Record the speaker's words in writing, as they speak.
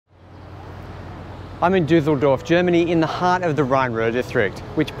I'm in Düsseldorf, Germany, in the heart of the Rhine-Ruhr district,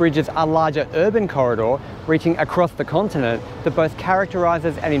 which bridges a larger urban corridor reaching across the continent that both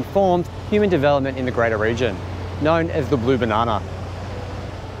characterises and informs human development in the greater region, known as the Blue Banana.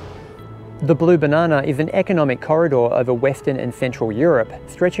 The Blue Banana is an economic corridor over Western and Central Europe,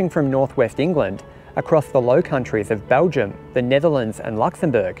 stretching from northwest England across the Low Countries of Belgium, the Netherlands and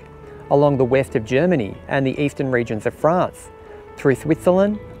Luxembourg, along the west of Germany and the eastern regions of France, through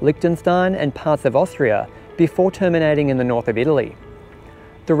Switzerland, Liechtenstein and parts of Austria, before terminating in the north of Italy.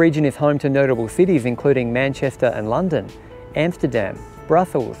 The region is home to notable cities including Manchester and London, Amsterdam,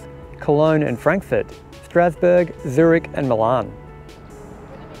 Brussels, Cologne and Frankfurt, Strasbourg, Zurich and Milan.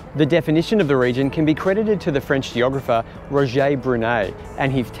 The definition of the region can be credited to the French geographer Roger Brunet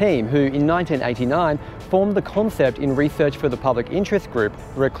and his team, who in 1989 formed the concept in research for the public interest group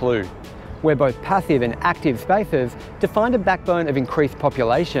Reclus, where both passive and active spaces defined a backbone of increased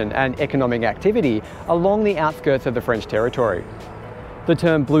population and economic activity along the outskirts of the French territory. The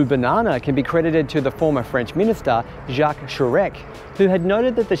term Blue Banana can be credited to the former French minister Jacques Chirac, who had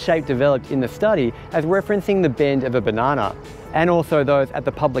noted that the shape developed in the study as referencing the bend of a banana, and also those at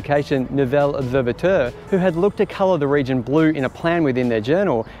the publication Nouvel Observateur, who had looked to colour the region blue in a plan within their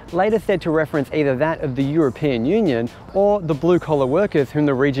journal, later said to reference either that of the European Union or the blue-collar workers whom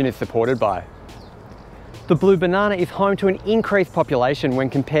the region is supported by. The Blue Banana is home to an increased population when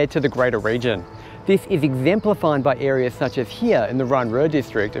compared to the greater region. This is exemplified by areas such as here in the Rhine-Ruhr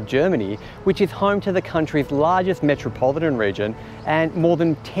district of Germany, which is home to the country's largest metropolitan region and more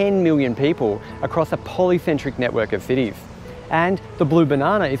than 10 million people across a polycentric network of cities. And the Blue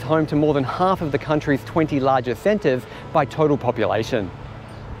Banana is home to more than half of the country's 20 largest centres by total population.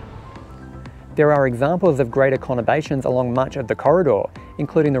 There are examples of greater conurbations along much of the corridor,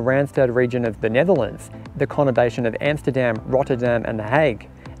 including the Randstad region of the Netherlands, the conurbation of Amsterdam, Rotterdam and The Hague,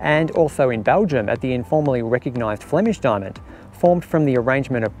 and also in Belgium at the informally recognised Flemish Diamond, formed from the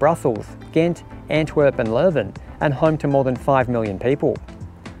arrangement of Brussels, Ghent, Antwerp and Leuven, and home to more than 5 million people.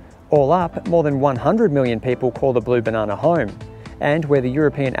 All up, more than 100 million people call the Blue Banana home, and where the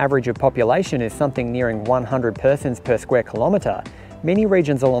European average of population is something nearing 100 persons per square kilometre, many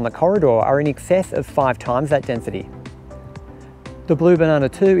regions along the corridor are in excess of 5 times that density. The Blue Banana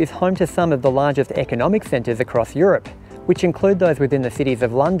too is home to some of the largest economic centres across Europe, which include those within the cities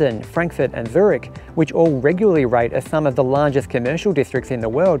of London, Frankfurt and Zurich, which all regularly rate as some of the largest commercial districts in the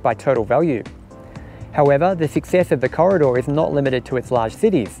world by total value. However, the success of the corridor is not limited to its large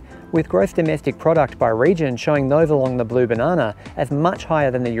cities, with gross domestic product by region showing those along the Blue Banana as much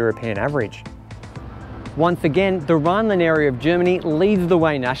higher than the European average. Once again, the Rhineland area of Germany leads the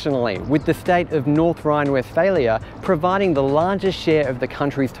way nationally, with the state of North Rhine-Westphalia providing the largest share of the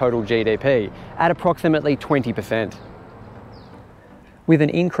country's total GDP, at approximately 20%. With an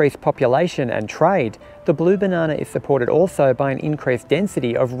increased population and trade, the Blue Banana is supported also by an increased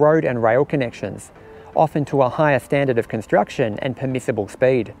density of road and rail connections, often to a higher standard of construction and permissible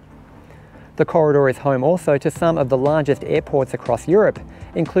speed. The corridor is home also to some of the largest airports across Europe,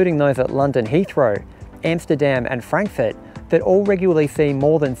 including those at London Heathrow, Amsterdam and Frankfurt, that all regularly see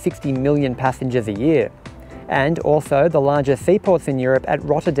more than 60 million passengers a year, and also the largest seaports in Europe at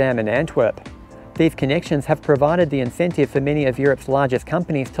Rotterdam and Antwerp. These connections have provided the incentive for many of Europe's largest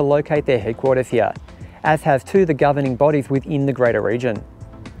companies to locate their headquarters here, as has too the governing bodies within the greater region.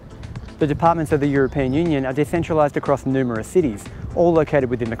 The departments of the European Union are decentralised across numerous cities, all located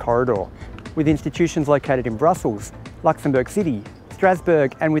within the corridor, with institutions located in Brussels, Luxembourg City,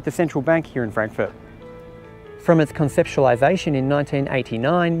 Strasbourg and with the central bank here in Frankfurt. From its conceptualisation in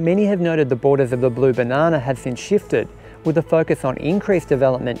 1989, many have noted the borders of the Blue Banana have since shifted, with a focus on increased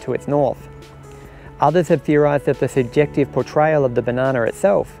development to its north. Others have theorised that the subjective portrayal of the banana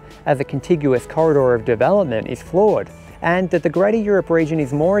itself as a contiguous corridor of development is flawed, and that the Greater Europe region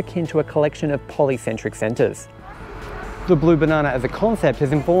is more akin to a collection of polycentric centres. The Blue Banana as a concept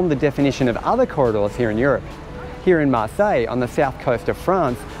has informed the definition of other corridors here in Europe. Here in Marseille, on the south coast of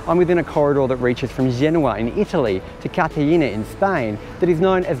France, I'm within a corridor that reaches from Genoa in Italy to Cartagena in Spain that is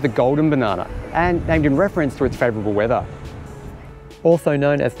known as the Golden Banana, and named in reference to its favourable weather. Also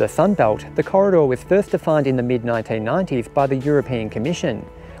known as the Sun Belt, the corridor was first defined in the mid-1990s by the European Commission,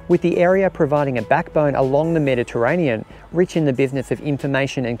 with the area providing a backbone along the Mediterranean, rich in the business of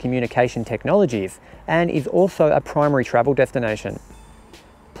information and communication technologies, and is also a primary travel destination.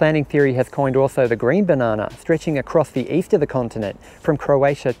 Planning theory has coined also the Green Banana, stretching across the east of the continent, from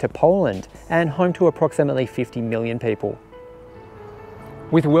Croatia to Poland, and home to approximately 50 million people.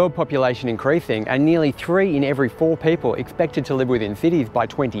 With world population increasing and nearly 3 in every 4 people expected to live within cities by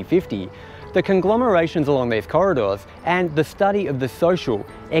 2050, The conglomerations along these corridors and the study of the social,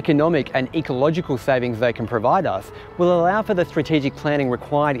 economic and ecological savings they can provide us will allow for the strategic planning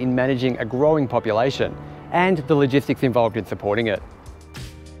required in managing a growing population and the logistics involved in supporting it.